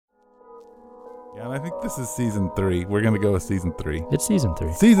Yeah, and I think this is season 3. We're going to go with season 3. It's season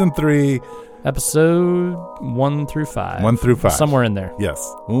 3. Season 3. Episode 1 through 5. 1 through 5. Somewhere in there.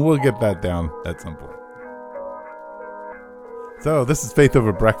 Yes. We'll get that down at some point. So, this is Faith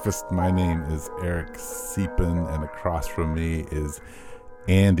Over Breakfast. My name is Eric Siepen, and across from me is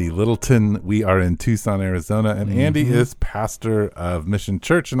Andy Littleton. We are in Tucson, Arizona, and Andy is pastor of Mission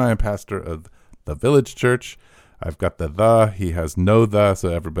Church, and I am pastor of the Village Church. I've got the, he has no the, so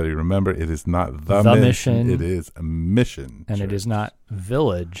everybody remember, it is not the mission, it is a mission. And church. it is not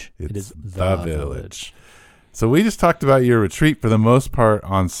village, it is the village. So we just talked about your retreat for the most part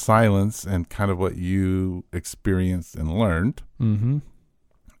on silence and kind of what you experienced and learned. Mm-hmm.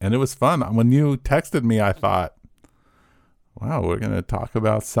 And it was fun. When you texted me, I thought, wow, we're going to talk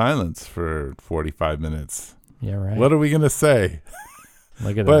about silence for 45 minutes. Yeah, right. What are we going to say?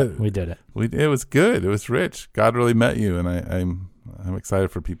 Look at that. We did it. It was good. It was rich. God really met you, and I'm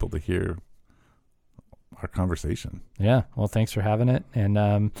excited for people to hear our conversation. Yeah. Well, thanks for having it. And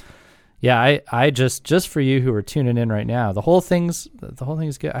I just for you who are tuning in right now, the whole thing is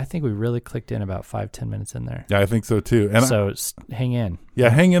good. I think we really clicked in about 5-10 minutes in there. Yeah, I think so too. And so hang in. Yeah,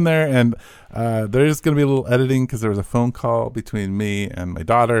 hang in there. And there's going to be a little editing because there was a phone call between me and my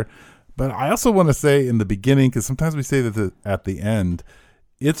daughter. But I also want to say in the beginning, because sometimes we say that at the end,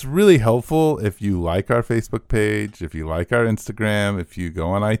 it's really helpful if you like our Facebook page, if you like our Instagram, if you go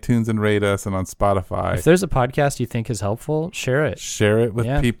on iTunes and rate us, and on Spotify. If there's a podcast you think is helpful, share it. Share it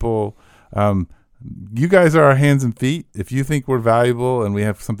with people. You guys are our hands and feet. If you think we're valuable and we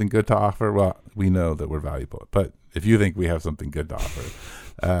have something good to offer, well, we know that we're valuable. But if you think we have something good to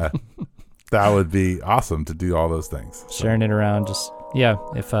offer, that would be awesome to do all those things. Sharing it around,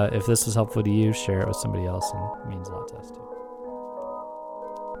 if this is helpful to you, share it with somebody else, and it means a lot to us too.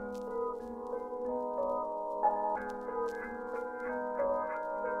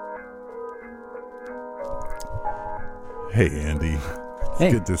 Hey, Andy.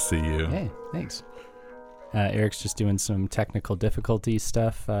 It's good to see you. Hey, thanks. Eric's just doing some technical difficulty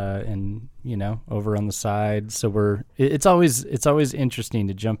stuff, and over on the side. So it's always interesting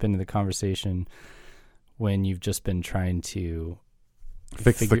to jump into the conversation when you've just been trying to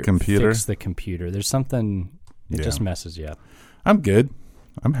fix the computer. There's something just messes you up. I'm good.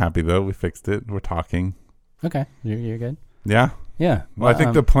 I'm happy though. We fixed it. We're talking. Okay, you're good. Yeah. Yeah. Well, I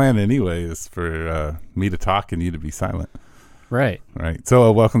think the plan anyway is for me to talk and you to be silent. Right. Right.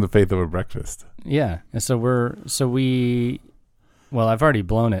 So welcome to Faith Over Breakfast. Yeah. And I've already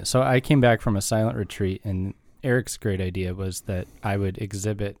blown it. So I came back from a silent retreat, and Eric's great idea was that I would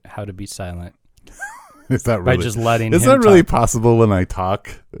exhibit how to be silent. Is that really, by just letting is him that really talk. Possible when I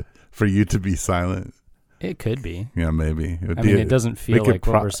talk for you to be silent? It could be. Yeah, maybe. It doesn't feel like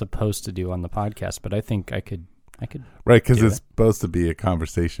what we're supposed to do on the podcast, but I think I could. Right, because it's supposed to be a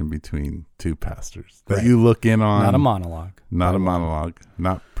conversation between two pastors that you look in on. Not a monologue. Not a monologue.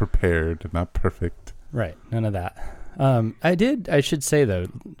 Not prepared. Not perfect. Right. None of that. I should say, though,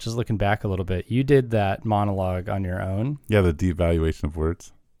 just looking back a little bit, you did that monologue on your own. Yeah, the devaluation of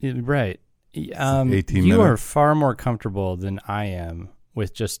words. Right. 18 minutes. You are far more comfortable than I am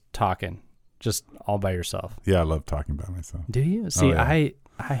with just talking, just all by yourself. Yeah, I love talking by myself. Do you? See, I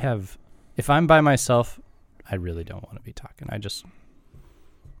have, if I'm by myself, I really don't want to be talking.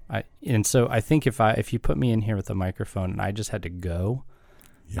 And so I think if you put me in here with a microphone and I just had to go,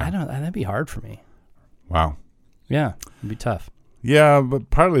 that'd be hard for me. Wow. Yeah, it'd be tough. Yeah, but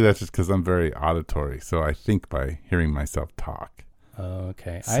partly that's just because I'm very auditory. So I think by hearing myself talk.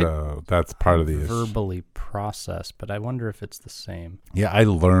 Okay. So that's part of the issue. Verbally process, but I wonder if it's the same. Yeah, I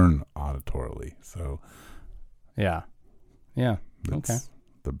learn auditorily. So yeah. Okay.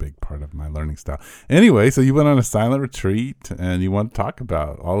 The big part of my learning style. Anyway, so you went on a silent retreat and you want to talk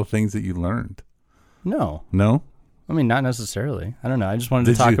about all the things that you learned. No? I mean, not necessarily. I don't know. I just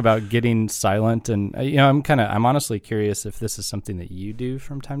wanted to talk about getting silent, and I'm honestly curious if this is something that you do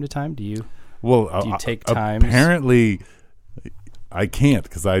from time to time. Do you take time? Apparently I can't,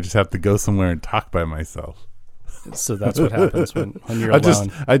 because I just have to go somewhere and talk by myself. So that's what happens when you're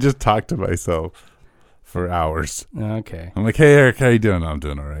alone. I just talk to myself for hours. Okay. I'm like, hey, Eric, how you doing? I'm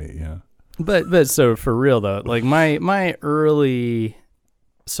doing all right. Yeah. But so for real though, like my early,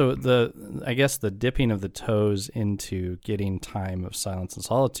 I guess the dipping of the toes into getting time of silence and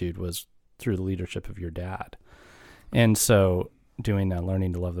solitude was through the leadership of your dad. And so doing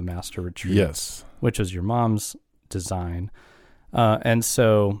Learning to Love the Master retreat, yes, which was your mom's design. And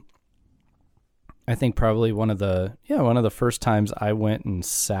so I think probably one of the first times I went and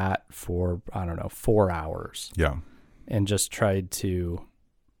sat for, 4 hours. Yeah. And just tried to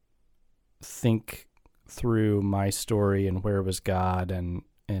think through my story and where was God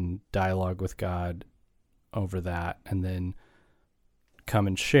and dialogue with God over that, and then come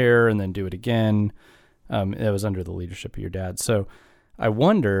and share, and then do it again. It was under the leadership of your dad. So I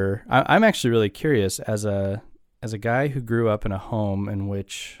wonder, I'm actually really curious, as a guy who grew up in a home in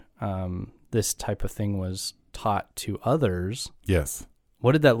which this type of thing was taught to others. Yes.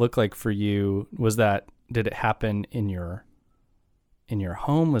 What did that look like for you? Did it happen in your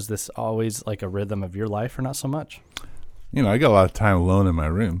home? Was this always like a rhythm of your life, or not so much? I got a lot of time alone in my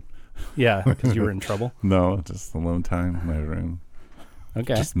room. Yeah, because you were in trouble. No, just alone time in my room.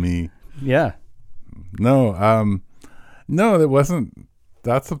 Okay. Just me. Yeah. No, that wasn't.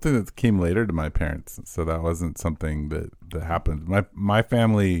 That's something that came later to my parents. So that wasn't something that happened. My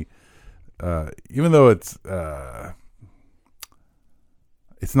family, even though it's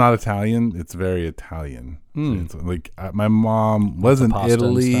not Italian, it's very Italian. It's like my mom was in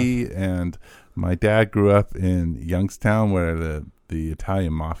Italy, and my dad grew up in Youngstown, where the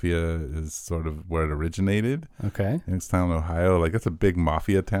Italian mafia is sort of where it originated. Okay. Youngstown, Ohio. Like, it's a big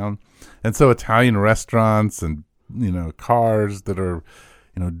mafia town. And so Italian restaurants and, cars that are,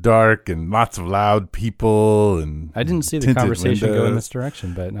 dark and lots of loud people. And I didn't see the conversation go in this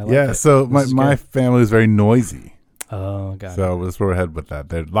direction, but I like it. So my family was very noisy. Oh, got it. So that's where we're headed with that.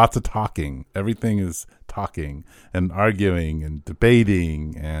 There's lots of talking. Everything is talking and arguing and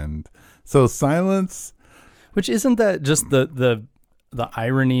debating. And so silence. Which isn't that just the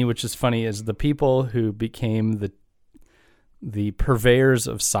irony, which is funny, is the people who became the purveyors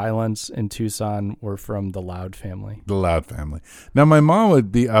of silence in Tucson were from the Loud family. The Loud family. Now, my mom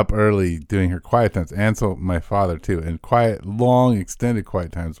would be up early doing her quiet times, and so my father too. And long, extended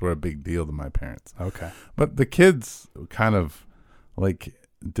quiet times were a big deal to my parents. Okay. But the kids kind of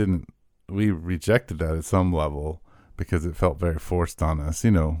we rejected that at some level because it felt very forced on us.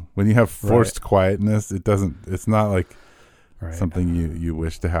 When you have forced quietness, it's not like something you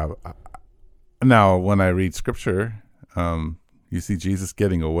wish to have. Now, when I read scripture, you see Jesus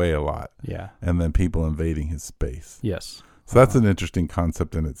getting away a lot. Yeah. And then people invading his space. Yes. So that's an interesting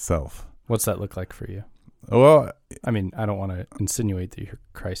concept in itself. What's that look like for you? Well, I mean, I don't want to insinuate that you're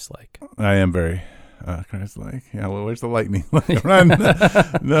Christ-like. I am very Christ-like. Yeah, well, where's the lightning?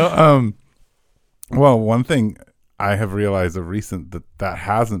 No, well, one thing I have realized of recent that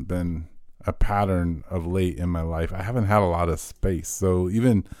hasn't been a pattern of late in my life. I haven't had a lot of space. So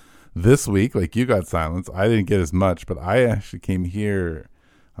even this week, like you got silence, I didn't get as much, but I actually came here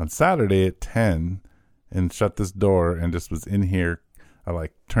on Saturday at 10 and shut this door and just was in here. I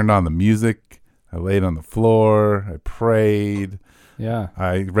turned on the music. I laid on the floor. I prayed. Yeah.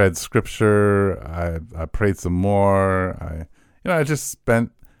 I read scripture. I prayed some more. I just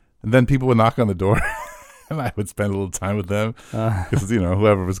spent, and then people would knock on the door and I would spend a little time with them because,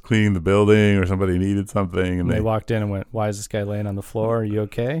 whoever was cleaning the building or somebody needed something. And they walked in and went, "Why is this guy laying on the floor? Are you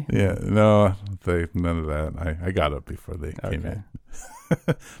okay?" Yeah, no, none of that. I got up before they came in.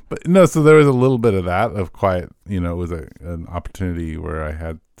 But no, so there was a little bit of that, of quiet. It was an opportunity where I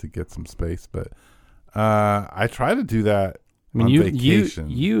had to get some space. But I try to do that on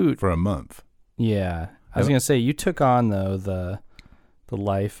vacation for a month. Yeah. I was going to say, you took on, though, the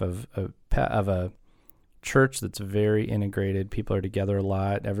life of a church that's very integrated. People are together a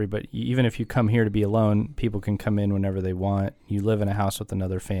lot. Everybody, even if you come here to be alone, people can come in whenever they want. You live in a house with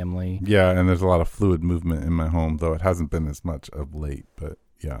another family. Yeah, and there's a lot of fluid movement in my home, though it hasn't been as much of late, but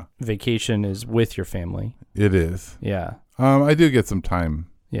yeah. Vacation is with your family. It is. Yeah. I do get some time.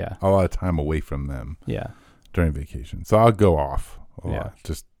 Yeah. A lot of time away from them. Yeah. During vacation. So I'll go off a lot.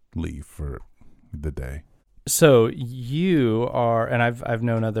 Just leave for the day. So you are, and I've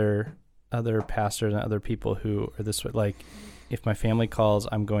known other pastors and other people who are this way, like, if my family calls,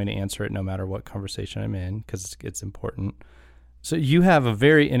 I'm going to answer it no matter what conversation I'm in, because it's important. So you have a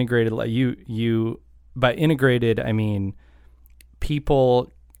very integrated, you by integrated, I mean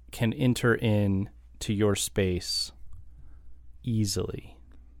people can enter in to your space easily.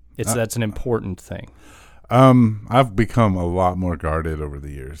 That's an important thing. I've become a lot more guarded over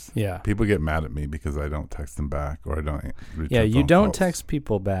the years. Yeah. People get mad at me because I don't text them back or I don't reach Yeah, you don't calls. text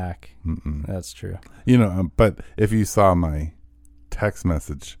people back. Mm-mm. That's true. But if you saw my text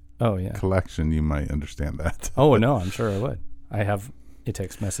message collection, you might understand that. Oh, no, I'm sure I would. I have a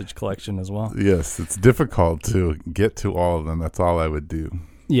text message collection as well. Yes, it's difficult to get to all of them. That's all I would do.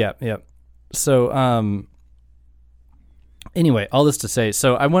 Yeah. So, anyway, all this to say,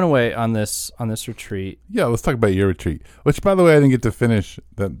 so I went away on this retreat. Yeah, let's talk about your retreat, which, by the way, I didn't get to finish.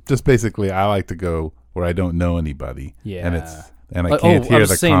 That just basically, I like to go where I don't know anybody. Yeah, and and I can't hear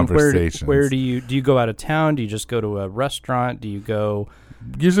the conversations. Where do you go out of town? Do you just go to a restaurant? Do you go?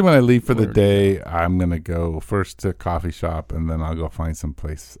 Usually when I leave for the day, I'm going to go first to a coffee shop, and then I'll go find some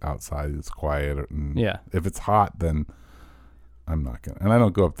place outside that's quiet. And if it's hot, then I'm not going to. And I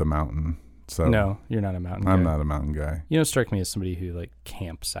don't go up the mountain. So no, you're not a mountain guy. I'm not a mountain guy. You don't strike me as somebody who like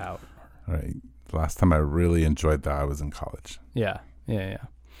camps out. Right. The last time I really enjoyed that, I was in college. Yeah.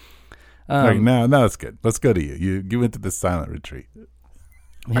 All right, now it's good. Let's go to you. You went to the silent retreat.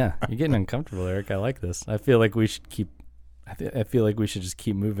 Yeah, you're getting uncomfortable, Eric. I like this. I feel like we should keep. I feel like we should just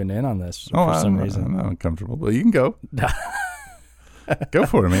keep moving in on this for some reason. I'm not uncomfortable. Well, you can go. Go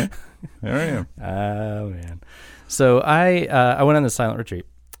for it, man. There I am. Oh man. So I went on the silent retreat,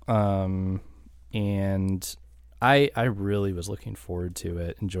 and I really was looking forward to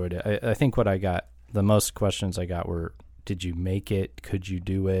it. Enjoyed it. I think what I got, the most questions I got were, did you make it? Could you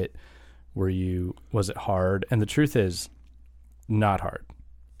do it? Was it hard? And the truth is, not hard.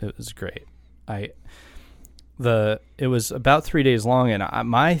 It was great. It was about 3 days long, and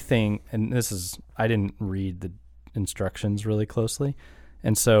my thing, and this is, I didn't read the instructions really closely,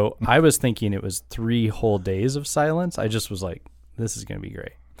 and so I was thinking it was 3 whole days of silence. I just was like, this is going to be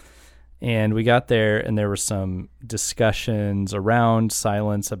great. And we got there, and there were some discussions around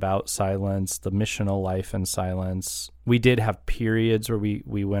silence, about silence, the missional life in silence. We did have periods where we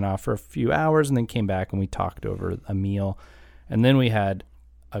went off for a few hours and then came back and we talked over a meal. And then we had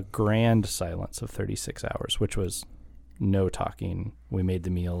a grand silence of 36 hours, which was no talking. We made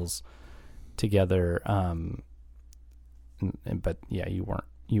the meals together. But yeah,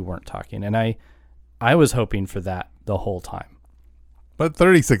 you weren't talking. And I was hoping for that the whole time. But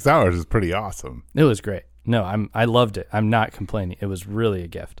 36 hours is pretty awesome. It was great. No, I loved it. I'm not complaining. It was really a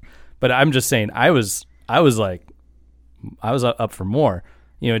gift. But I'm just saying, I was up for more.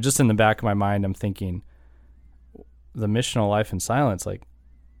 You know, just in the back of my mind, I'm thinking the missional life in silence. Like,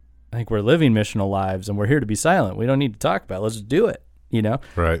 I think we're living missional lives, and we're here to be silent. We don't need to talk about it. Let's do it. You know,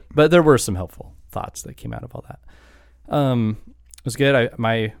 right? But there were some helpful thoughts that came out of all that. It was good.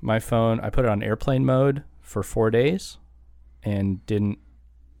 My phone, I put it on airplane mode for 4 days, and didn't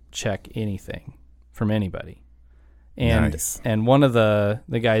check anything from anybody. And nice. And one of the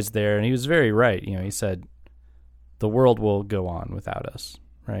guys there, and he was very right. You know, he said, the world will go on without us,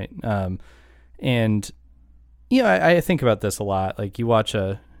 right? And you know, I think about this a lot. Like you watch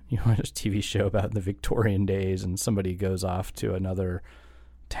a TV show about the Victorian days, and somebody goes off to another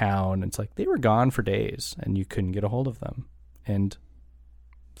town, and it's like they were gone for days, and you couldn't get a hold of them, and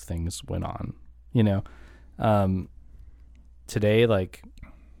things went on. You know, today, like,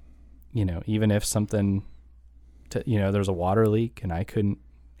 you know, even if something, there's a water leak and I couldn't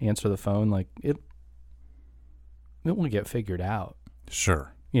answer the phone, like it will get figured out.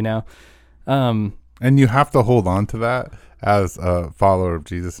 Sure. You know? And you have to hold on to that as a follower of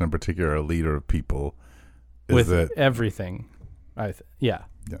Jesus, and in particular, a leader of people. With everything. Yeah.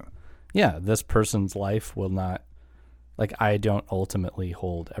 This person's life will not, like, I don't ultimately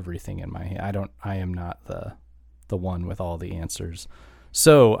hold everything in my hand. I am not the one with all the answers.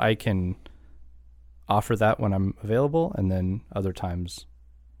 So I can offer that when I'm available, and then other times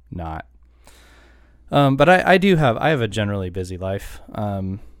not. But I have a generally busy life.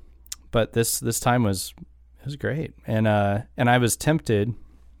 But this time was great. And I was tempted,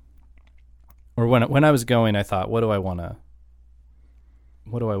 or when I was going, I thought, what do I want to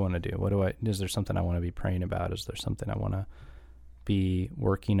do? Is there something I want to be praying about? Is there something I want to be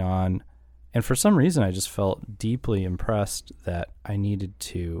working on? And for some reason, I just felt deeply impressed that I needed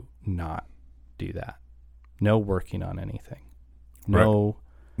to not do that. No working on anything. No.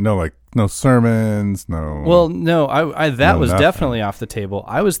 Right. No sermons, no. Well, no, that was nothing. Definitely off the table.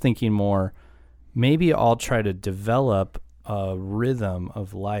 I was thinking more, maybe I'll try to develop a rhythm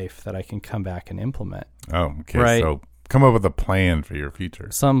of life that I can come back and implement. Oh, okay. Right? So come up with a plan for your future.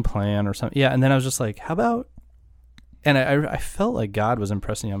 Some plan or something. Yeah, and then I was just like, how about, and I felt like God was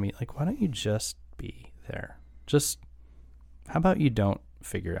impressing on me, like, why don't you just be there? Just, how about you don't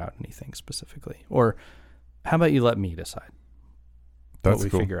figure out anything specifically? Or how about you let me decide That's what we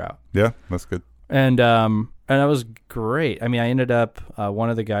cool. figure out? Yeah, that's good. And that was great. I mean, I ended up,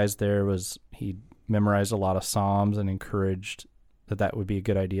 one of the guys there he memorized a lot of Psalms and encouraged that would be a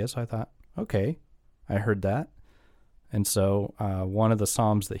good idea. So I thought, okay, I heard that. And so one of the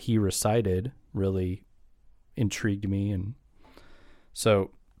Psalms that he recited really intrigued me. And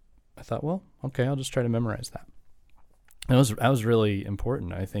so I thought, well, okay, I'll just try to memorize that. And that was really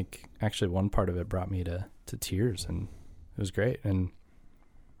important. I think actually one part of it brought me to tears, and it was great. And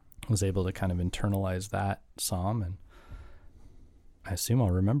I was able to kind of internalize that Psalm, and I assume I'll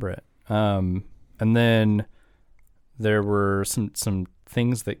remember it. And then there were some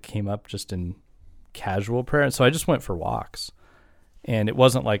things that came up just in casual prayer. And so I just went for walks. And it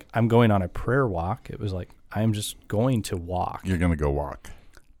wasn't like I'm going on a prayer walk. It was like I'm just going to walk. You're going to go walk.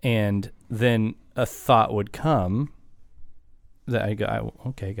 And then a thought would come that I go,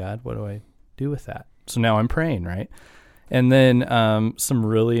 okay, God, what do I do with that? So now I'm praying, right? And then some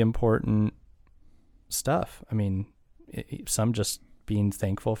really important stuff. I mean, some just being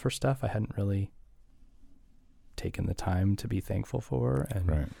thankful for stuff I hadn't really taken the time to be thankful for.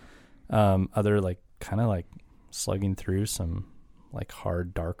 And other like kind of like slugging through some like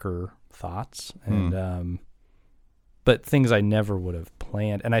hard, darker thoughts. And but things I never would have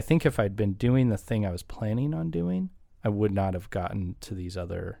planned. And I think if I'd been doing the thing I was planning on doing, I would not have gotten to these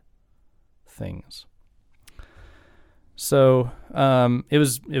other things. So it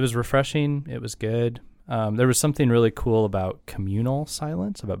was refreshing. It was good. There was something really cool about communal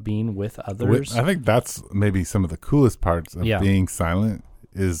silence, about being with others. I think that's maybe some of the coolest parts of being silent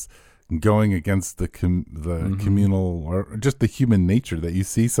is going against the communal or just the human nature that you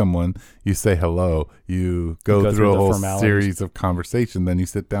see someone, you say hello, you go through a whole series of conversation, then you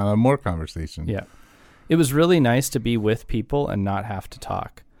sit down and more conversation. Yeah. It was really nice to be with people and not have to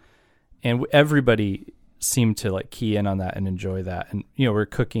talk. And everybody seemed to like key in on that and enjoy that. And, we're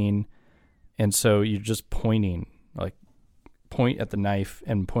cooking. And so you're just pointing, like point at the knife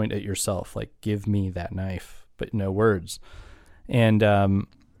and point at yourself, like give me that knife, but no words. And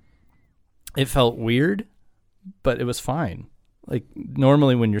it felt weird, but it was fine. Like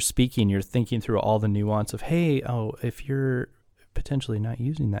normally when you're speaking, you're thinking through all the nuance of, hey, if you're potentially not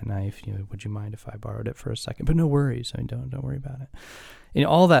using that knife, would you mind if I borrowed it for a second? But no worries. I mean, don't worry about it. And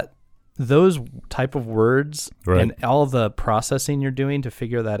all that, those type of words and all the processing you're doing to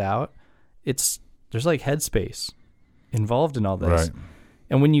figure that out, there's like headspace involved in all this. Right.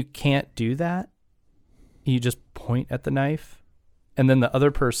 And when you can't do that, you just point at the knife. And then the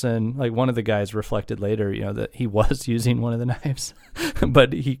other person, like one of the guys reflected later, that he was using one of the knives,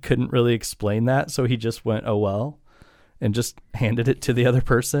 but he couldn't really explain that. So he just went, oh, well, and just handed it to the other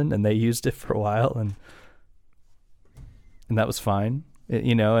person and they used it for a while. And that was fine,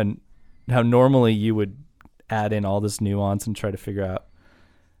 and how normally you would add in all this nuance and try to figure out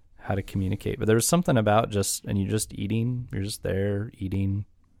how to communicate. But there was something about you're just eating, you're just there eating,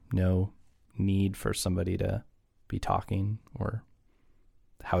 no need for somebody to be talking or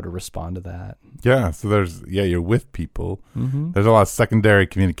how to respond to that. Yeah. So you're with people. Mm-hmm. There's a lot of secondary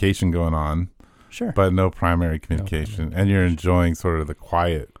communication going on. Sure. But no primary communication. And you're enjoying sort of the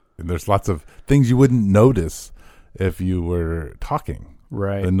quiet. And there's lots of things you wouldn't notice if you were talking.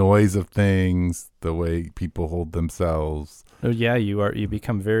 Right. The noise of things, the way people hold themselves. Oh, yeah, you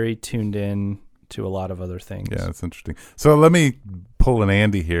become very tuned in to a lot of other things. Yeah, it's interesting. So let me pull an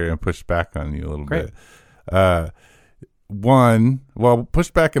Andy here and push back on you a little bit.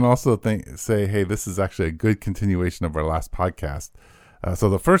 Push back and also say, hey, this is actually a good continuation of our last podcast. So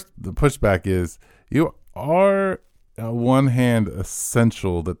the pushback is you are on one hand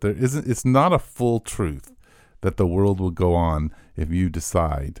essential that it's not a full truth that the world will go on if you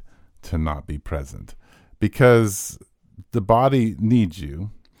decide to not be present, because the body needs you.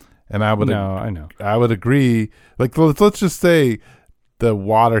 And I would agree. Like, let's just say the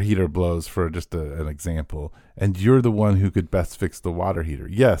water heater blows, for just an example, and you're the one who could best fix the water heater.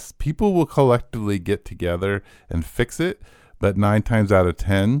 Yes, people will collectively get together and fix it, but 9 times out of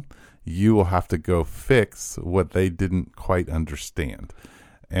 10, you will have to go fix what they didn't quite understand.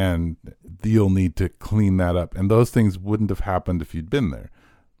 And you'll need to clean that up. And those things wouldn't have happened if you'd been there.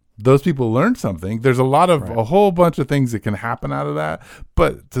 Those people learned something. There's a whole bunch of things that can happen out of that.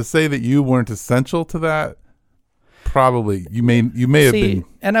 But to say that you weren't essential to that, probably you may have been.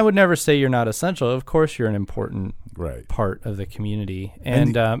 And I would never say you're not essential. Of course, you're an important part of the community.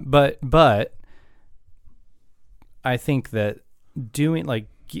 And but I think that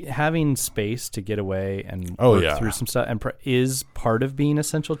having space to get away and work through some stuff is part of being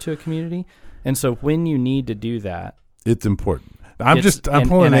essential to a community. And so when you need to do that, it's important. I'm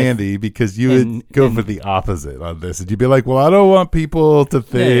pulling Andy because you would go for the opposite on this. And you'd be like, well, I don't want people to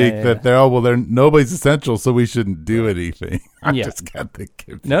think that nobody's essential, so we shouldn't do anything. I just got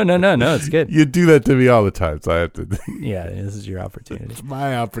thinking. No, it's good. You do that to me all the time, so I have to. Yeah, this is your opportunity. It's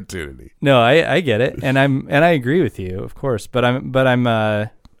my opportunity. No, I get it, and I agree with you, of course. But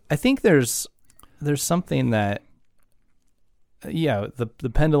I think there's something that,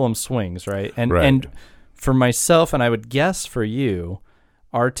 the pendulum swings, right? And for myself, and I would guess for you,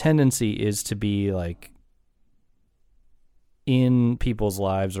 our tendency is to be like in people's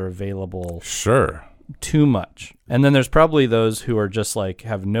lives or available. Sure. too much. And then there's probably those who are just like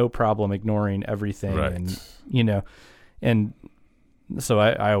have no problem ignoring everything, Right. and and so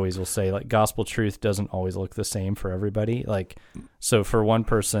I always will say, like, gospel truth doesn't always look the same for everybody. Like, so for one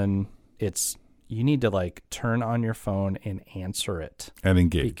person, it's you need to like turn on your phone and answer it And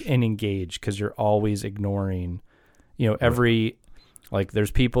engage. because you're always ignoring, every. Like,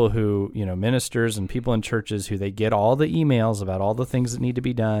 there's people who, ministers and people in churches who they get all the emails about all the things that need to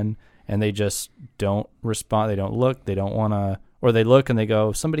be done, and they just don't respond. They don't look. They don't want to, or they look and they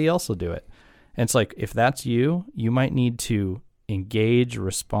go, somebody else will do it. And it's like, if that's you, you might need to engage,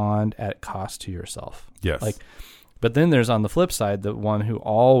 respond at cost to yourself. Yes. Like, but then there's on the flip side, the one who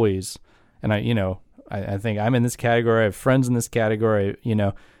always, and I think I'm in this category. I have friends in this category,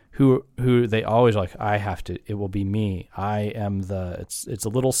 who they always like, I have to, it will be me. I am it's a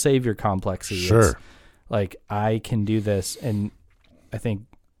little savior complexy. Sure. It's like, I can do this. And I think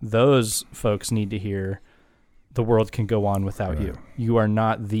those folks need to hear the world can go on without Right. you. You are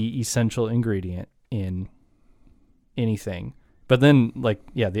not the essential ingredient in anything. But then, like,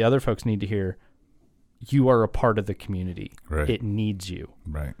 the other folks need to hear you are a part of the community. Right. It needs you.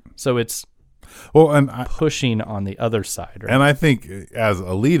 Right. So it's Well, and pushing on the other side. Right? And I think as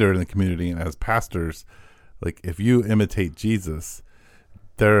a leader in the community and as pastors, like, if you imitate Jesus,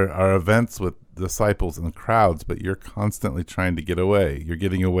 there are events with disciples and crowds, but you're constantly trying to get away. You're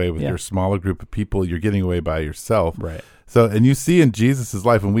getting away with your smaller group of people. You're getting away by yourself. Right. So, and you see in Jesus's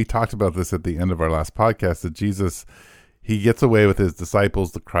life, and we talked about this at the end of our last podcast, that Jesus, he gets away with his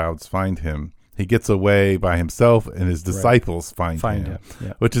disciples. The crowds find him. He gets away by himself, and his disciples find him.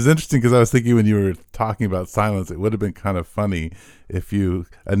 Yeah. Which is interesting, because I was thinking when you were talking about silence, it would have been kind of funny if you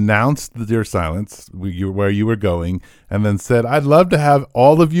announced your silence, where you were going, and then said, I'd love to have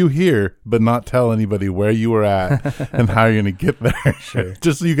all of you here, but not tell anybody where you were at and how you're going to get there. Sure.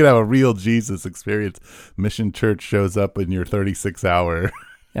 Just so you could have a real Jesus experience. Mission Church shows up in your 36-hour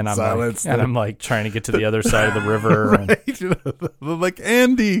And I'm silence. like trying to get to the other side of the river. Right? Like,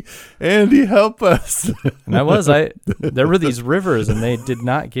 Andy, help us. And there were these rivers, and they did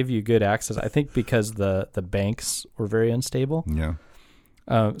not give you good access. I think because the banks were very unstable. Yeah.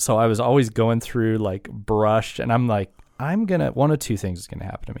 So I was always going through like brush, and I'm like, one of two things is gonna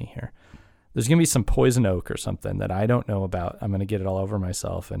happen to me here. There's gonna be some poison oak or something that I don't know about. I'm gonna get it all over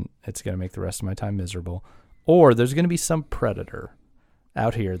myself, and it's gonna make the rest of my time miserable. Or there's gonna be some predator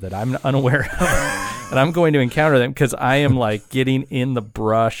out here that I'm unaware of, and I'm going to encounter them because I am like getting in the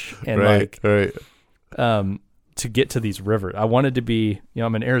brush and Right. to get to these rivers. I wanted to be,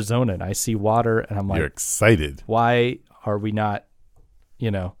 I'm in Arizona and I see water, and I'm like, You're excited. why are we not,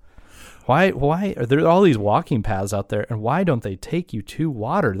 why are there all these walking paths out there, and why don't they take you to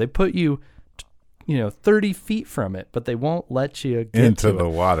water? They put you 30 feet from it, but they won't let you get into to the it.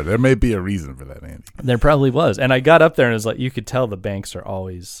 water. There may be a reason for that, Andy. There probably was. And I got up there, and it was like, you could tell the banks are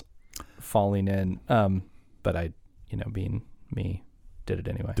always falling in. But I, being me, did it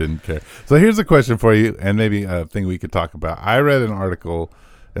anyway. Didn't care. So here's a question for you, and maybe a thing we could talk about. I read an article,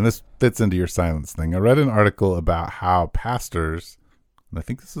 and this fits into your silence thing. I read an article about how pastors, and I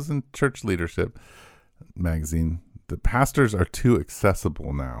think this is in Church Leadership magazine, the pastors are too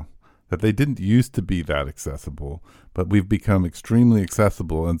accessible now. That they didn't used to be that accessible, but we've become extremely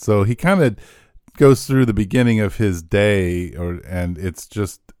accessible. And so he kind of goes through the beginning of his day, and it's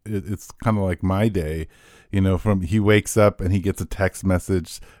kind of like my day, he wakes up and he gets a text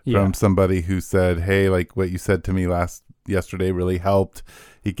message from somebody who said, hey, like what you said to me yesterday really helped.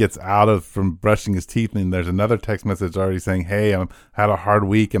 He gets from brushing his teeth, and there's another text message already saying, hey, I had a hard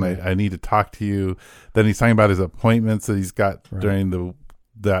week and I need to talk to you. Then he's talking about his appointments that he's got during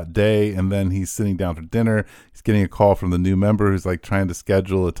that day, and then he's sitting down for dinner. He's getting a call from the new member who's like trying to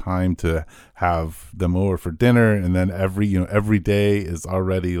schedule a time to have them over for dinner, and then every day is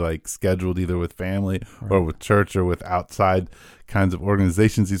already like scheduled either with family or with church or with outside kinds of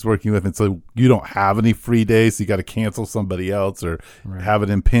organizations he's working with. And so you don't have any free days, so you got to cancel somebody else or have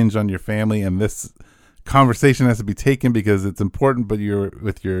it impinge on your family. And this conversation has to be taken because it's important, but you're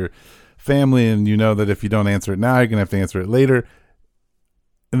with your family, and that if you don't answer it now, you're gonna have to answer it later.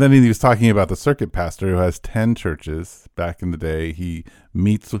 And then he was talking about the circuit pastor who has 10 churches back in the day. He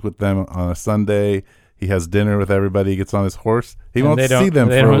meets with them on a Sunday. He has dinner with everybody. He gets on his horse. He won't see them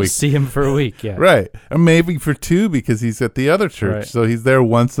for a week. They don't see him for a week, yeah. Right. Or maybe for 2 because he's at the other church. Right. So he's there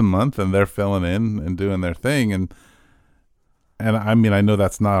once a month, and they're filling in and doing their thing. And I mean, I know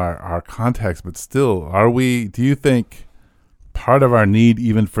that's not our context, but still, do you think part of our need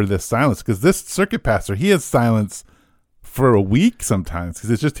even for this silence, because this circuit pastor, he has silence for a week sometimes because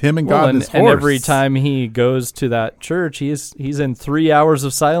it's just him and God and his horse. And every time he goes to that church, he's in 3 hours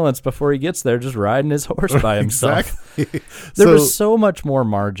of silence before he gets there, just riding his horse by himself. Exactly. There was so much more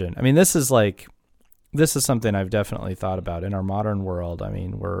margin. I mean, this is something I've definitely thought about in our modern world. I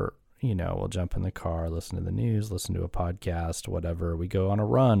mean, we'll jump in the car, listen to the news, listen to a podcast, whatever. We go on a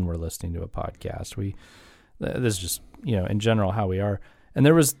run, we're listening to a podcast. This is just, in general how we are. And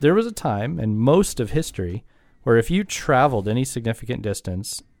there was a time in most of history where if you traveled any significant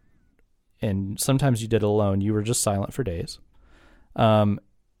distance, and sometimes you did it alone, you were just silent for days. And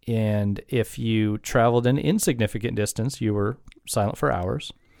if you traveled an insignificant distance, you were silent for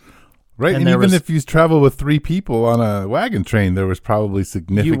hours. Right, and even if you travel with 3 people on a wagon train, there was probably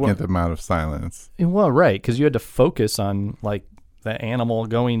significant amount of silence. Well, right, because you had to focus on like the animal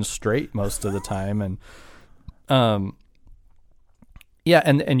going straight most of the time, and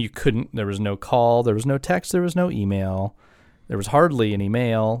and you couldn't. There was no call, there was no text, there was no email, there was hardly any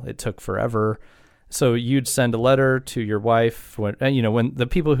mail. It took forever. So you'd send a letter to your wife when the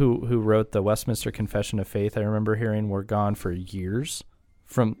people who wrote the Westminster Confession of Faith, I remember hearing, were gone for years.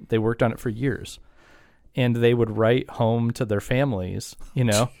 They worked on it for years, and they would write home to their families,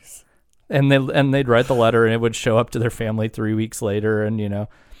 Jeez. and they'd write the letter, and it would show up to their family 3 weeks later, and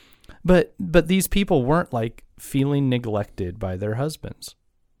but these people weren't like feeling neglected by their husbands,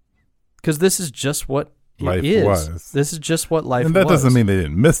 because this is just what life was. This is just what life was. And that doesn't mean they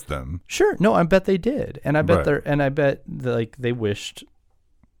didn't miss them. Sure, no, I bet they did, and I bet they wished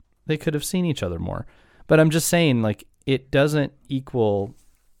they could have seen each other more. But I'm just saying, like, it doesn't equal.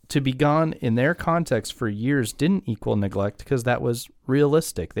 To be gone in their context for years didn't equal neglect, because that was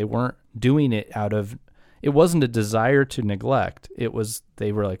realistic. They weren't doing it it wasn't a desire to neglect. It was,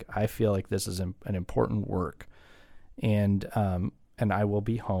 they were like, I feel like this is an important work, and I will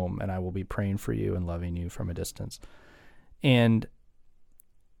be home, and I will be praying for you and loving you from a distance. And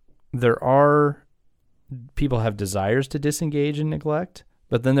there are people have desires to disengage and neglect,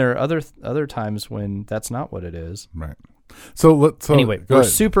 but then there are other times when that's not what it is. Right. So anyway, we're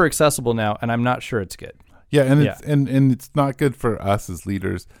super accessible now, and I'm not sure it's good. Yeah, and it's not good for us as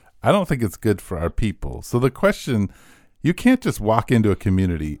leaders. I don't think it's good for our people. So the question, you can't just walk into a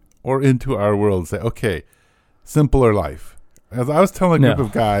community or into our world and say, okay, simpler life. As I was telling a group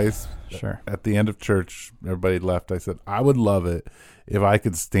of guys at the end of church, everybody left, I said, I would love it if I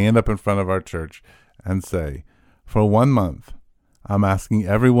could stand up in front of our church and say, for 1 month, I'm asking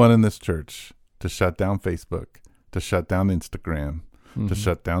everyone in this church to shut down Facebook, to shut down Instagram, to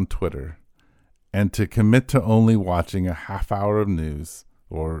shut down Twitter, and to commit to only watching a half hour of news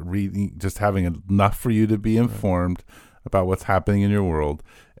or reading, just having enough for you to be informed about what's happening in your world.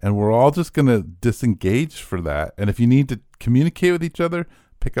 And we're all just going to disengage for that. And if you need to communicate with each other,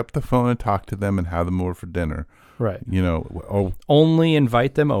 pick up the phone and talk to them and have them over for dinner. Right. Only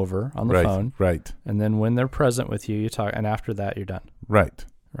invite them over on the phone. Right. And then when they're present with you, you talk, and after that, you're done. Right.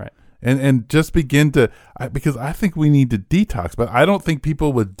 Right. And just begin to, because I think we need to detox, but I don't think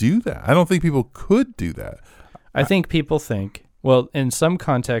people would do that. I don't think people could do that. I think people think, well, in some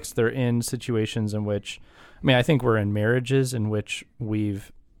contexts, they're in situations in which, I think we're in marriages in which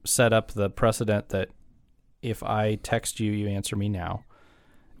we've set up the precedent that if I text you, you answer me now.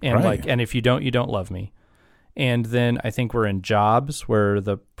 And and if you don't, you don't love me. And then I think we're in jobs where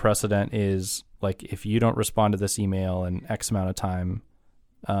the precedent is like, if you don't respond to this email in X amount of time,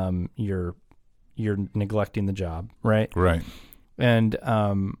 you're neglecting the job, right? Right. And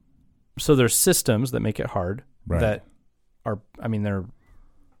so there's systems that make it hard that are,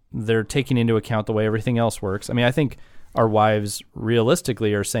 they're taking into account the way everything else works. I think our wives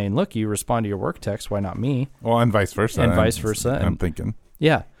realistically are saying, look, you respond to your work text, why not me? Well, and vice versa. I'm thinking.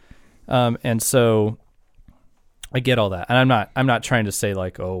 Yeah. And so I get all that. And I'm not trying to say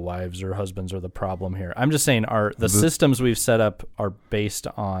like, oh, wives or husbands are the problem here. I'm just saying the systems we've set up are based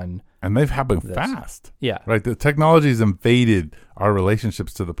on. And they've happened fast. Yeah. Right. The technology's invaded our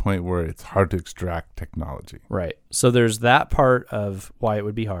relationships to the point where it's hard to extract technology. Right. So there's that part of why it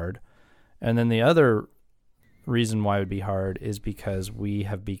would be hard. And then the other reason why it would be hard is because we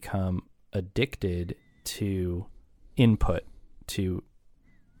have become addicted to input, to,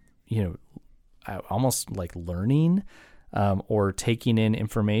 almost like learning or taking in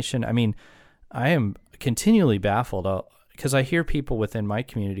information. I am continually baffled because I hear people within my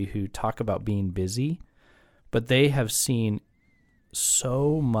community who talk about being busy, but they have seen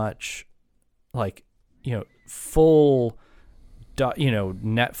so much full,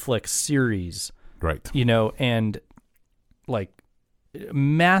 Netflix series, right? And like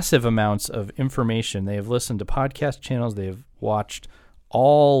massive amounts of information. They have listened to podcast channels. They have watched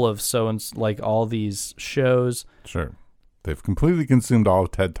all of all these shows. Sure. They've completely consumed all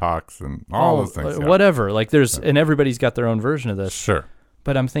of TED Talks and all those things. Yeah. Whatever. Like and everybody's got their own version of this. Sure.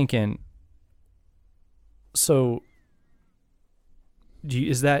 But I'm thinking, so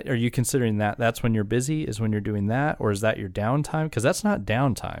are you considering that's when you're busy, is when you're doing that, or is that your downtime? Because that's not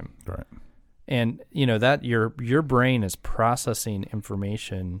downtime. Right. And that your brain is processing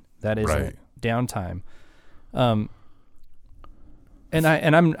information that isn't downtime. And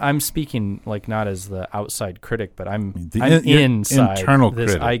I'm speaking like not as the outside critic, but I'm inside internal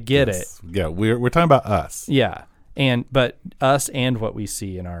this. critic. I get it. Yeah, we're talking about us. Yeah, but us and what we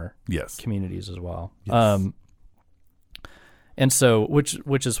see in our communities as well. Yes. And so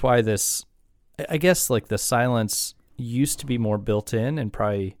which is why this, I guess, like the silence used to be more built in and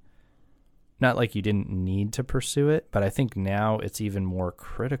probably not like you didn't need to pursue it, but I think now it's even more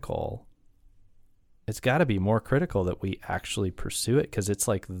critical. It's got to be more critical that we actually pursue it, because it's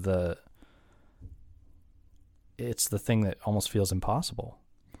like it's the thing that almost feels impossible.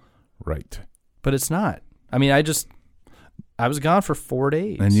 Right. But it's not. I mean, I was gone for 4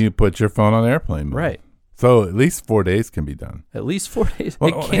 days. And you put your phone on airplane mode. Right. So at least 4 days can be done. At least 4 days.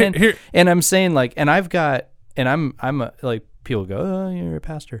 Well, it can. Here. And I'm saying like, and I've got, and I'm like, people go, oh, you're a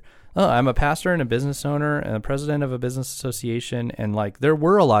pastor. Oh, I'm a pastor and a business owner and a president of a business association. And like, there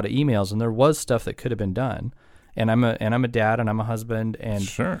were a lot of emails and there was stuff that could have been done. And I'm a dad and I'm a husband. And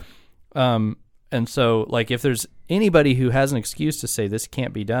sure. And so like, if there's anybody who has an excuse to say this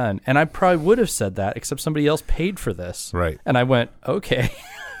can't be done, and I probably would have said that, except somebody else paid for this. Right. And I went, okay,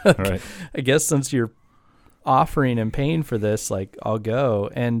 right. I guess since you're offering and paying for this, like I'll go.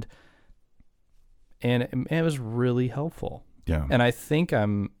 And it was really helpful. Yeah. And I think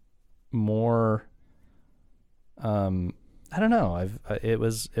I'm more, I don't know. It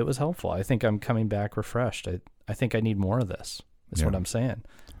was helpful. I think I'm coming back refreshed. I think I need more of this. That's what I'm saying.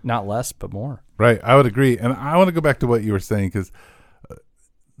 Not less, but more. Right. I would agree. And I want to go back to what you were saying, because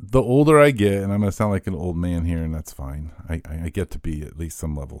the older I get, and I'm going to sound like an old man here, and that's fine. I get to be at least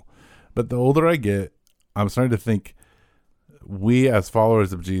some level. But the older I get, I'm starting to think we as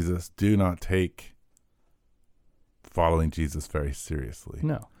followers of Jesus do not take following Jesus very seriously.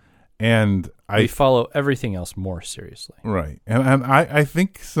 No. And we follow everything else more seriously. Right. And I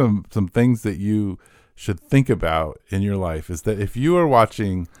think some things that you should think about in your life is that if you are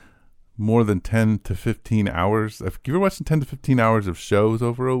watching more than 10 to 15 hours, if you're watching 10 to 15 hours of shows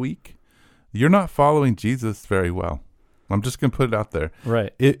over a week, you're not following Jesus very well. I'm just going to put it out there.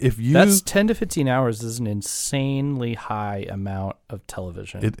 Right. That's 10 to 15 hours is an insanely high amount of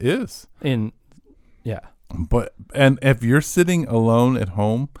television. It is. Yeah. And if you're sitting alone at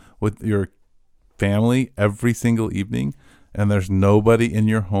home with your family every single evening and there's nobody in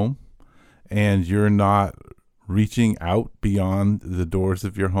your home and you're not reaching out beyond the doors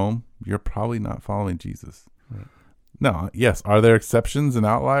of your home, you're probably not following Jesus. Right. No, yes. Are there exceptions and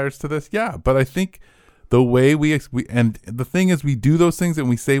outliers to this? Yeah. But I think the way we and the thing is, we do those things and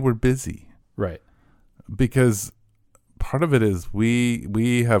we say we're busy. Right. Because part of it is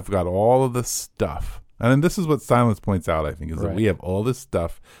we have got all of this stuff. And then this is what silence points out, I think, is that we have all this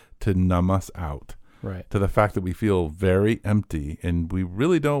stuff to numb us out. Right. To the fact that we feel very empty and we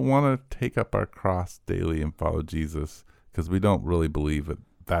really don't want to take up our cross daily and follow Jesus, because we don't really believe that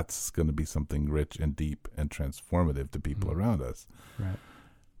that's going to be something rich and deep and transformative to people around us. Right.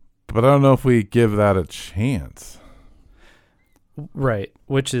 But I don't know if we give that a chance. Right.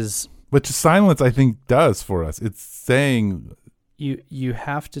 Which silence, I think, does for us. It's saying you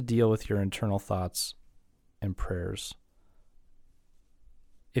have to deal with your internal thoughts and prayers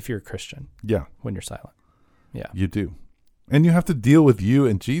if you're a Christian. Yeah. When you're silent. Yeah. You do. And you have to deal with you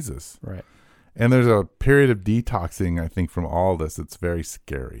and Jesus. Right. And there's a period of detoxing, I think, from all this. It's very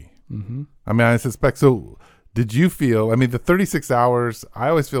scary. Mm-hmm. I mean, I suspect. So did you feel, I mean, the 36 hours, I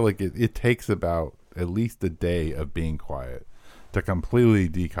always feel like it takes about at least a day of being quiet to completely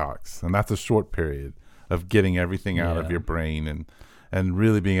detox. And that's a short period of getting everything out of your brain and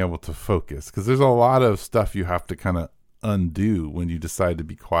really being able to focus. Because there's a lot of stuff you have to kind of undo when you decide to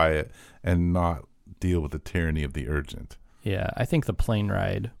be quiet and not deal with the tyranny of the urgent. Yeah, I think the plane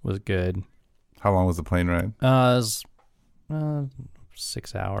ride was good. How long was the plane ride? It was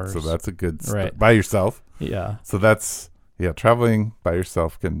 6 hours. So that's a good right. By yourself. Yeah. So that's, traveling by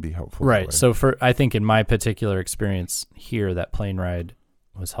yourself can be helpful. Right. So I think in my particular experience here, that plane ride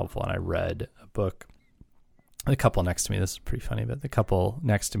was helpful. And I read a book. The couple next to me, this is pretty funny, but the couple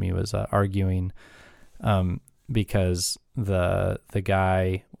next to me was arguing because the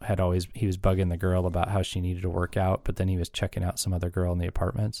guy he was bugging the girl about how she needed to work out, but then he was checking out some other girl in the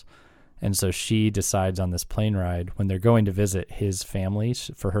apartments. And so she decides on this plane ride, when they're going to visit his family,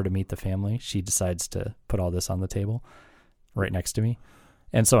 for her to meet the family, she decides to put all this on the table. right next to me.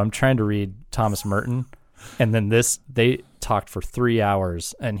 And so I'm trying to read Thomas Merton, and then they talked for 3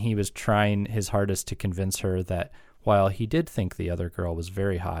 hours, and he was trying his hardest to convince her that while he did think the other girl was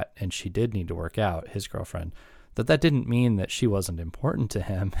very hot and she did need to work out, his girlfriend, that didn't mean that she wasn't important to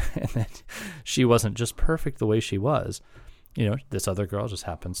him and that she wasn't just perfect the way she was. This other girl just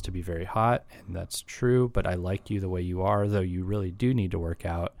happens to be very hot, and that's true, but I like you the way you are, though you really do need to work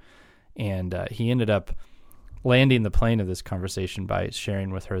out. And he ended up landing the plane of this conversation by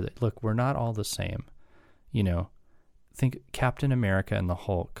sharing with her that, look, we're not all the same. Think Captain America and the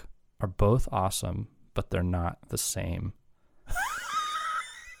Hulk are both awesome, but they're not the same.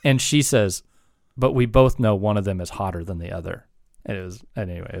 And she says, but we both know one of them is hotter than the other. And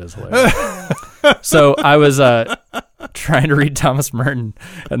it was hilarious. So I was trying to read Thomas Merton,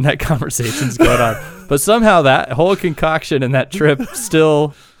 and that conversation's going on. But somehow that whole concoction and that trip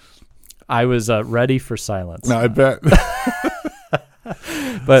still, I was ready for silence. No, I bet.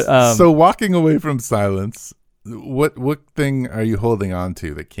 But so walking away from silence, what thing are you holding on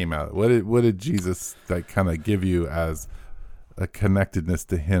to that came out? What did Jesus kind of give you as a connectedness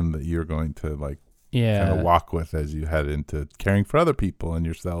to him that you're going to kind of walk with as you head into caring for other people and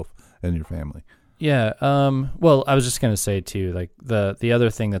yourself and your family? Yeah. Well, I was just going to say too, the other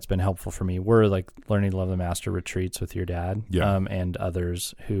thing that's been helpful for me were learning to love the master retreats with your dad, and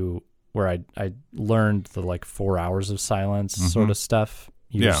others where I learned the 4 hours of silence sort of stuff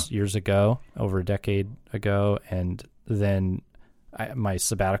years ago, over a decade ago. And then my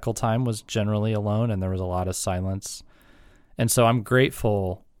sabbatical time was generally alone, and there was a lot of silence. And so I'm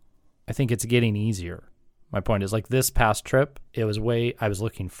grateful. I think it's getting easier. My point is this past trip, I was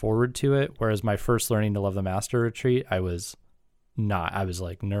looking forward to it. Whereas my first learning to love the master retreat, I was not, I was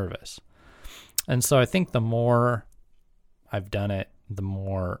nervous. And so I think the more I've done it, the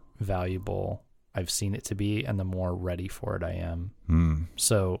more valuable I've seen it to be, and the more ready for it I am.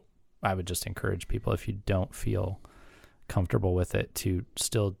 So I would just encourage people, if you don't feel comfortable with it, to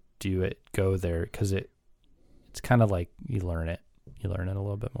still do it, go there, because it's kind of you learn it a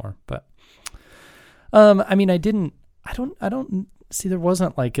little bit more. But I don't see, there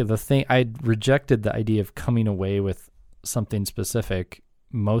wasn't the thing. I rejected the idea of coming away with something specific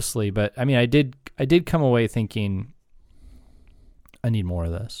mostly, but I did come away thinking, I need more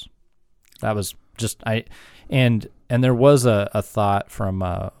of this. That was just, and there was a thought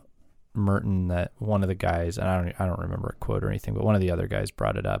from Merton that one of the guys, and I don't remember a quote or anything, but one of the other guys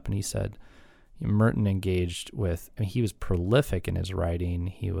brought it up, and he said Merton engaged with, he was prolific in his writing.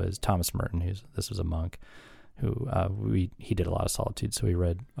 He was Thomas Merton, this was a monk who he did a lot of solitude, so we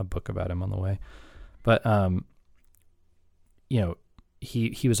read a book about him on the way. But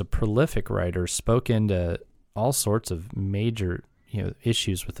he was a prolific writer, spoke into all sorts of major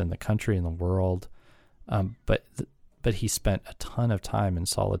issues within the country and the world, but he spent a ton of time in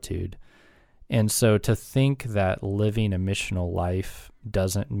solitude. And so to think that living a missional life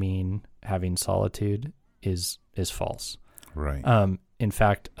doesn't mean having solitude is false. Right. In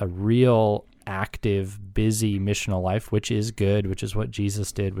fact, a real active, busy missional life, which is good, which is what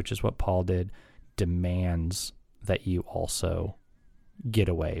Jesus did, which is what Paul did, demands that you also get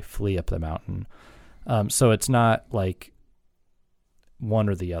away, flee up the mountain. So it's not one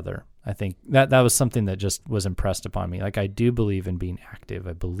or the other. I think that was something that just was impressed upon me. I do believe in being active.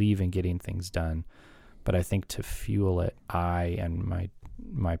 I believe in getting things done, but I think to fuel it, I and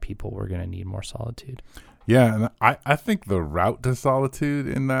my people, we're going to need more solitude. Yeah. And I think the route to solitude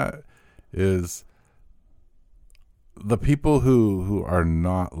in that is the people who are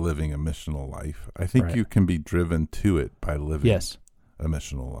not living a missional life. I think you can be driven to it by living a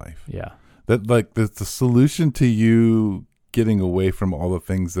missional life. Yeah. That that's the solution to you getting away from all the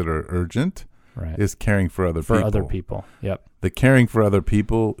things that are urgent, is caring for other people. For other people, yep. The caring for other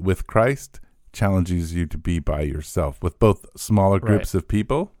people with Christ challenges you to be by yourself, with both smaller groups of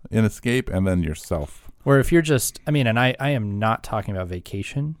people in Escape and then yourself. Or if you're just, and I am not talking about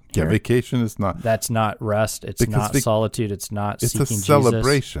vacation here. Yeah, vacation is not. That's not rest. It's not solitude. It's not seeking Jesus. It's a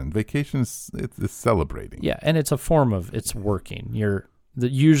celebration. Vacation is it's celebrating. Yeah, and it's a form of, it's working.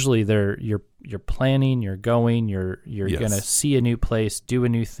 Usually you're planning, you're going, you're going to see a new place, do a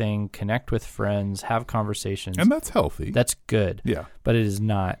new thing, connect with friends, have conversations. And that's healthy. That's good. Yeah. But it is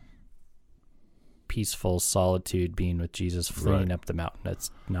not peaceful solitude, being with Jesus, fleeing up the mountain.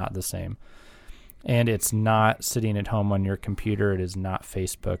 It's not the same. And it's not sitting at home on your computer. It is not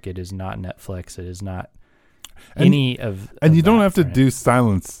Facebook. It is not Netflix. It is not any of And you don't have to do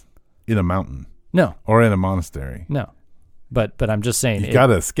silence in a mountain. No. Or in a monastery. No. But I'm just saying, you got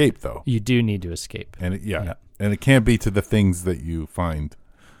to escape, though. You do need to escape, and and it can't be to the things that you find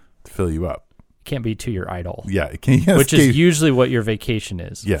to fill you up. can't be to your idol. Yeah, it can't. Which is usually what your vacation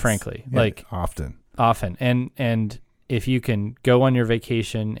is, yes. frankly. Yeah, like often. And if you can go on your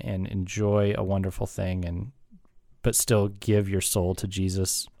vacation and enjoy a wonderful thing but still give your soul to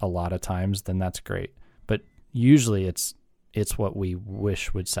Jesus a lot of times, then that's great. But usually it's what we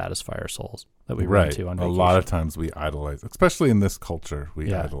wish would satisfy our souls that we run to on vacation. A lot of times we idolize, especially in this culture,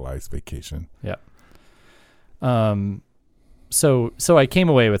 we idolize vacation. Yeah. So I came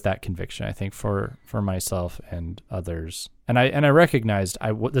away with that conviction, I think, for myself and others. And I recognized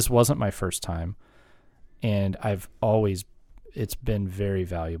this wasn't my first time, and it's been very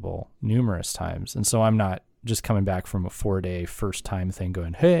valuable numerous times. And so I'm not just coming back from a 4-day first time thing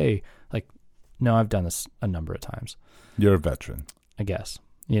going, hey, like, no, I've done this a number of times. You're a veteran, I guess,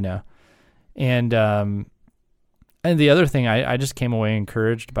 and the other thing, I just came away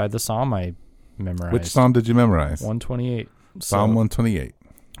encouraged by the Psalm I memorized. Which Psalm did you memorize? 128. Psalm 128.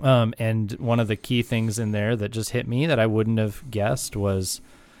 And one of the key things in there that just hit me that I wouldn't have guessed was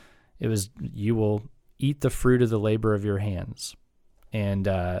you will eat the fruit of the labor of your hands. And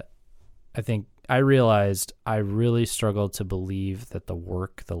I think I realized I really struggled to believe that the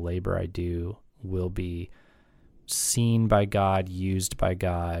labor I do will be seen by God, used by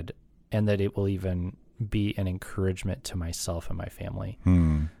God, and that it will even be an encouragement to myself and my family.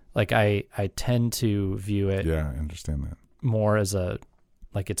 Like I tend to view it I understand that. more as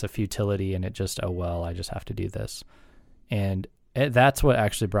it's a futility, and it just, I just have to do this. And that's what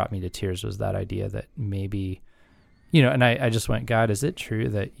actually brought me to tears, was that idea that maybe, and I just went, God, is it true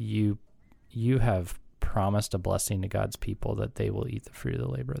that you have promised a blessing to God's people that they will eat the fruit of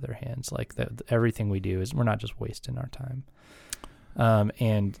the labor of their hands? Like everything we do we're not just wasting our time.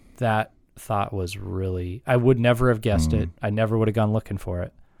 And that thought was really, I would never have guessed it. I never would have gone looking for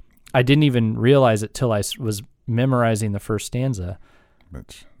it. I didn't even realize it till I was memorizing the first stanza,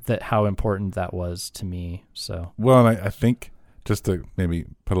 that how important that was to me. So, well, and I think, just to maybe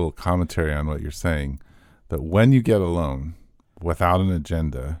put a little commentary on what you're saying, that when you get alone without an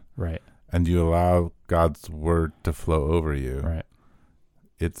agenda, right, and you allow God's word to flow over you, right,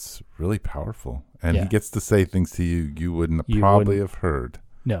 it's really powerful. And he gets to say things to you you wouldn't have heard.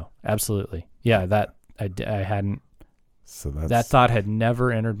 No, absolutely. Yeah, that I hadn't. So that thought had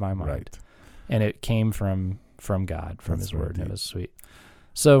never entered my mind. Right. And it came from God, from his word, and it was sweet.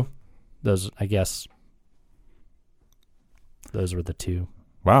 So those were the two.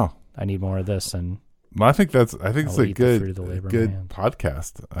 Wow. I need more of this, and I think it's a good man.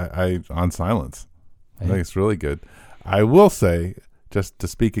 podcast. I on silence. I think it's really good. I will say, just to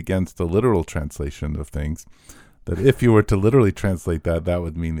speak against the literal translation of things, that if you were to literally translate that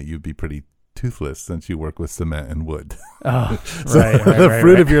would mean that you'd be pretty toothless, since you work with cement and wood. Oh, so right. The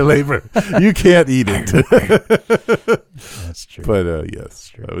fruit of your labor, you can't eat it. That's true. But yes,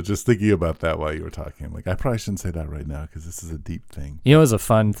 true. I was just thinking about that while you were talking. I'm like, I probably shouldn't say that right now because this is a deep thing. It was a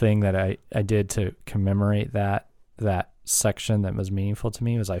fun thing that I did to commemorate that section that was meaningful to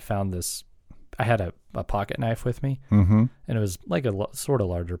me. Was I found this, I had a pocket knife with me, and it was like a sort of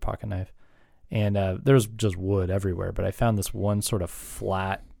larger pocket knife, and there was just wood everywhere. But I found this one sort of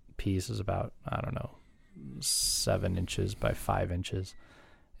flat piece, is about, I don't know, 7 inches by 5 inches,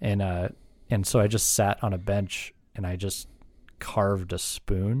 and so I just sat on a bench and I just carved a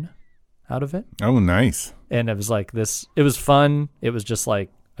spoon out of it. Oh, nice. And it was like this, it was fun. It was just like,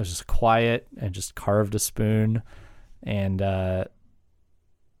 I was just quiet and just carved a spoon, and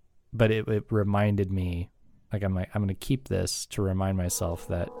but it reminded me, like, I'm going to keep this to remind myself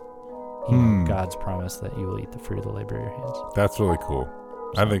that God's promise that you will eat the fruit of the labor of your hands. That's really cool.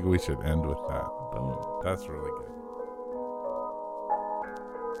 I think we should end with that. Boom. That's really good.